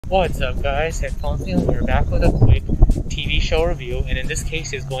What's up, guys? Headphones Neil here, back with a quick TV show review, and in this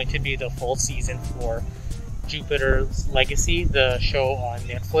case is going to be the full season for Jupiter's Legacy, the show on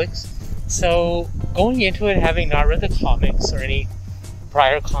Netflix. So, going into it, having not read the comics or any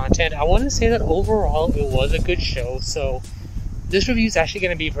prior content, I want to say that overall it was a good show. So, this review is actually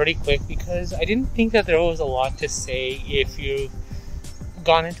going to be pretty quick because I didn't think that there was a lot to say if you've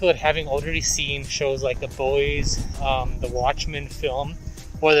gone into it having already seen shows like The Boys, the Watchmen film,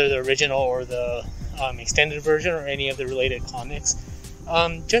 whether the original or the extended version or any of the related comics,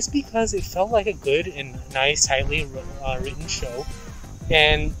 just because it felt like a good and nice, tightly written show.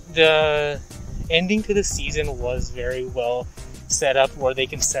 And the ending to the season was very well set up, where they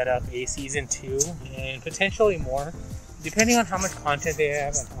can set up a season 2 and potentially more, depending on how much content they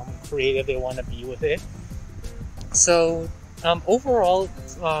have and how creative they want to be with it. So overall,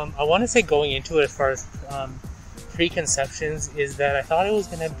 I want to say going into it as far as preconceptions is that I thought it was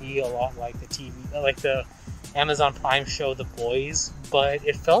going to be a lot like the Amazon Prime show The Boys, but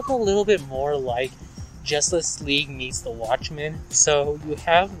it felt a little bit more like Justice League meets The Watchmen. So you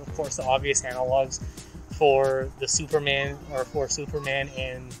have, of course, the obvious analogs for Superman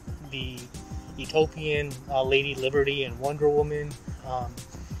and the Utopian Lady Liberty and Wonder Woman.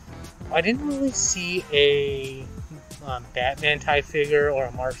 I didn't really see a Batman type figure or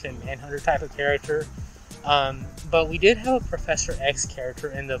a Martian Manhunter type of character. But we did have a Professor X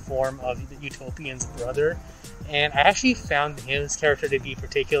character in the form of the Utopian's brother, and I actually found his character to be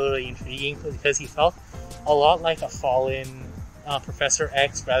particularly intriguing because he felt a lot like a fallen Professor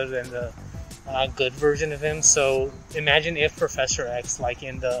X rather than the good version of him. So imagine if Professor X, like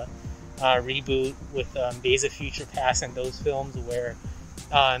in the reboot with Days of Future Past and those films, where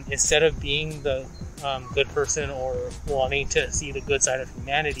instead of being the good person or wanting to see the good side of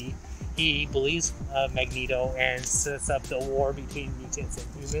humanity, he believes Magneto and sets up the war between mutants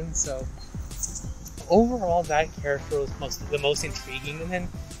and humans. So overall, that character was the most intriguing. And then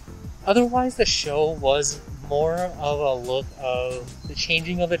otherwise, the show was more of a look of the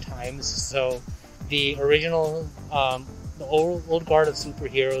changing of the times. So the original, the old guard of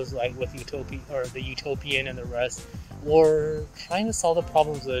superheroes, like with the Utopian and the rest, were trying to solve the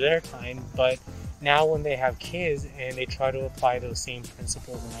problems of their time, but now when they have kids and they try to apply those same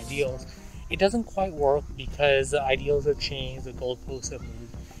principles and ideals, it doesn't quite work because the ideals have changed, the goalposts have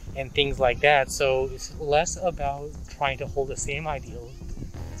moved, and things like that. So it's less about trying to hold the same ideals,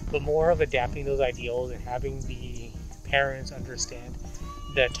 but more of adapting those ideals and having the parents understand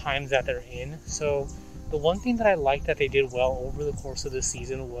the times that they're in. So the one thing that I liked that they did well over the course of the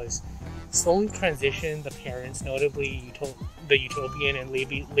season was slowly transition the parents, notably the Utopian and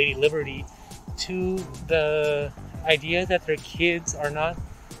Lady Liberty, to the idea that their kids are not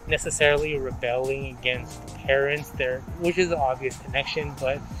necessarily rebelling against the parents, which is the obvious connection,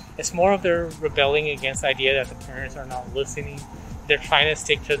 but it's more of their rebelling against the idea that the parents are not listening. They're trying to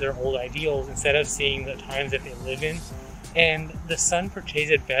stick to their old ideals instead of seeing the times that they live in. And the son portrays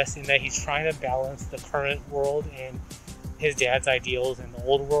it best in that he's trying to balance the current world and his dad's ideals in the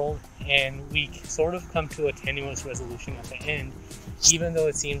old world, and we sort of come to a tenuous resolution at the end, even though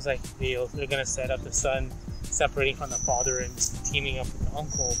it seems like they're going to set up the son separating from the father and teaming up with the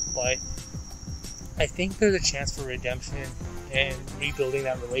uncle. But I think there's a chance for redemption and rebuilding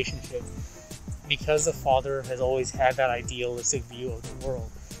that relationship, because the father has always had that idealistic view of the world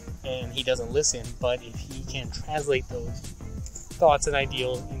and he doesn't listen. But if he can translate those thoughts and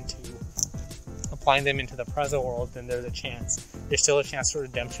ideals into applying them into the present world, then there's still a chance for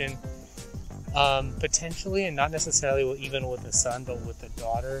redemption, potentially, and not necessarily even with the son, but with the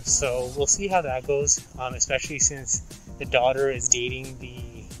daughter. So we'll see how that goes, especially since the daughter is dating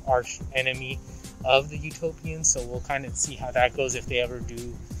the arch enemy of the Utopians. So we'll kind of see how that goes if they ever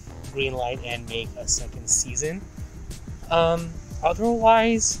do green light and make a second season.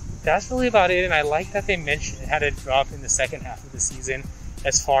 Otherwise, that's really about it. And I like that they had a drop in the second half of the season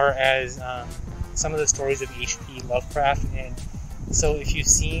as far as some of the stories of H.P. Lovecraft. And so if you've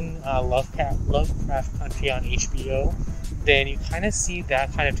seen Lovecraft Country on HBO, then you kind of see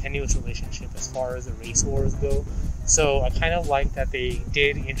that kind of tenuous relationship as far as the race wars go. So I kind of like that they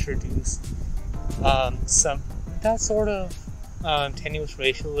did introduce that sort of tenuous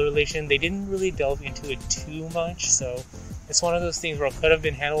racial relation. They didn't really delve into it too much, so it's one of those things where it could have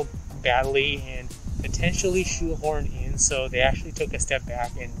been handled badly and potentially shoehorned in. So they actually took a step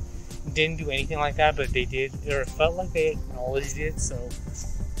back and didn't do anything like that, but they did, or it felt like they acknowledged it. So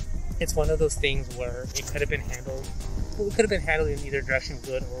it's one of those things where it could have been handled in either direction,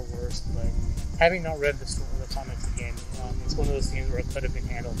 good or worse. But having not read the comics again, it's one of those things where it could have been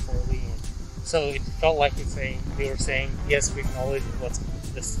handled poorly, and so it felt like they were saying, yes, we acknowledge what's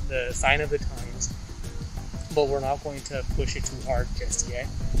the sign of the times, but we're not going to push it too hard just yet.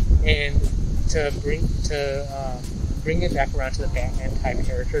 And to bring it back around to the Batman type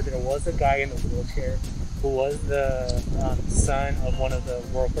character, there was a guy in the wheelchair who was the son of one of the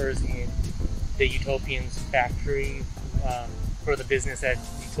workers in the Utopian's factory for the business that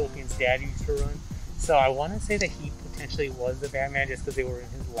Utopian's dad used to run. So I want to say that he potentially was the Batman just because they were in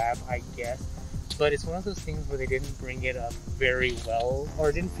his lab, I guess. But it's one of those things where they didn't bring it up very well,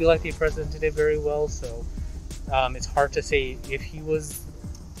 or didn't feel like they presented it very well. So it's hard to say if he was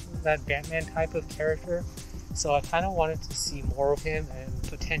that Batman type of character. So I kind of wanted to see more of him, and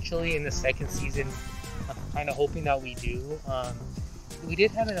potentially in the second season, I'm kind of hoping that we do. We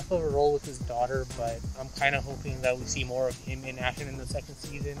did have enough of a role with his daughter, but I'm kind of hoping that we see more of him in action in the second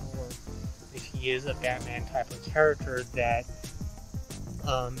season, or if he is a Batman type of character, that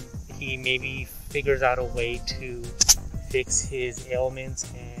he maybe figures out a way to fix his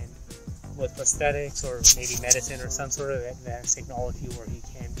ailments and with prosthetics or maybe medicine or some sort of advanced technology where he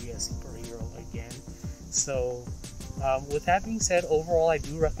can be a superhero again. So with that being said, overall I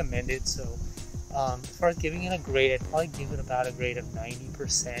do recommend it. So as far as giving it a grade, I'd probably give it about a grade of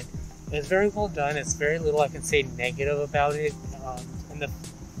 90%. It's very well done. It's very little I can say negative about it.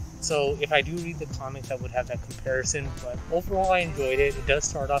 So if I do read the comics, I would have that comparison. But overall, I enjoyed it. It does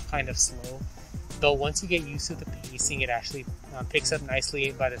start off kind of slow, though once you get used to the pacing, it actually picks up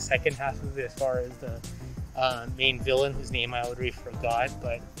nicely by the second half of it as far as the main villain, whose name I already forgot.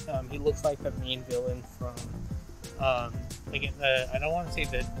 But he looks like the main villain from, again, I don't want to say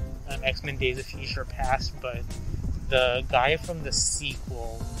the X-Men Days of Future Past, but the guy from the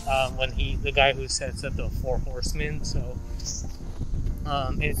sequel, the guy who sets up the Four Horsemen. So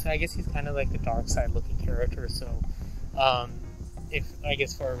I guess he's kind of like the dark side looking character. So if I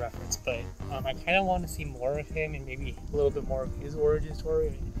guess for a reference, but I kind of want to see more of him and maybe a little bit more of his origin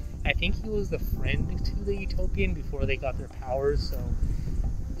story. I think he was the friend to the Utopian before they got their powers. So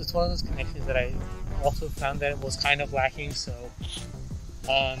it's one of those connections that I also found that it was kind of lacking. So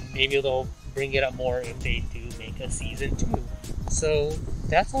maybe they'll bring it up more if they do make a season 2. So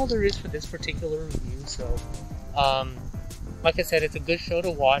that's all there is for this particular review. So like I said, it's a good show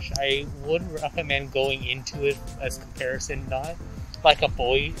to watch. I would recommend going into it as comparison, not like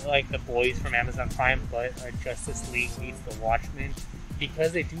the boys from Amazon Prime, but a Justice League meets the Watchmen,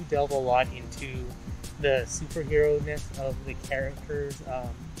 because they do delve a lot into the superhero-ness of the characters.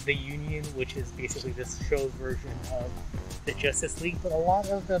 The Union, which is basically this show's version of the Justice League, but a lot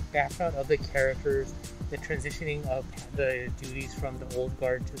of the background of the characters, the transitioning of the duties from the old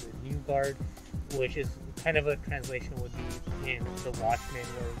guard to the new guard, which is kind of a translation would be in the Watchmen,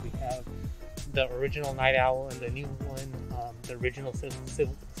 where we have the original Night Owl and the new one, the original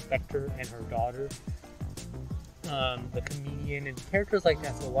Civil Spectre and her daughter, the Comedian, and characters like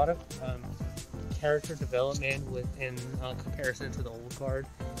that. So a lot of character development in comparison to the old guard,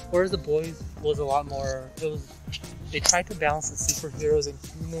 whereas the boys was a lot more. They tried to balance the superheroes and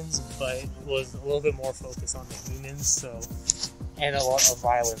humans, but was a little bit more focused on the humans. So. And a lot of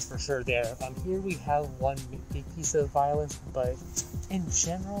violence for sure there. Here we have one big piece of violence, but in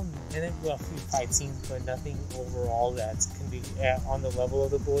general, and a few fight scenes, but nothing overall that can be on the level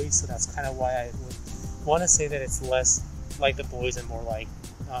of the boys. So that's kind of why I would want to say that it's less like the boys and more like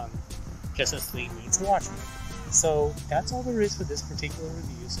Justice League meets Watchmen. So that's all there is for this particular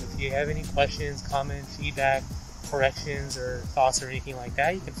review. So if you have any questions, comments, feedback, corrections, or thoughts or anything like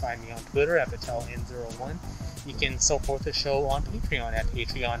that, you can find me on Twitter at PatelN01. You can support the show on Patreon at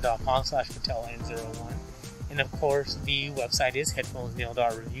patreon.com/PatelN01. And of course, the website is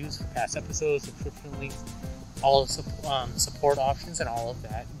headphonesnail.reviews for past episodes, subscription links, all of support options, and all of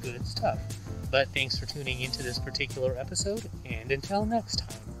that good stuff. But thanks for tuning into this particular episode, and until next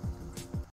time.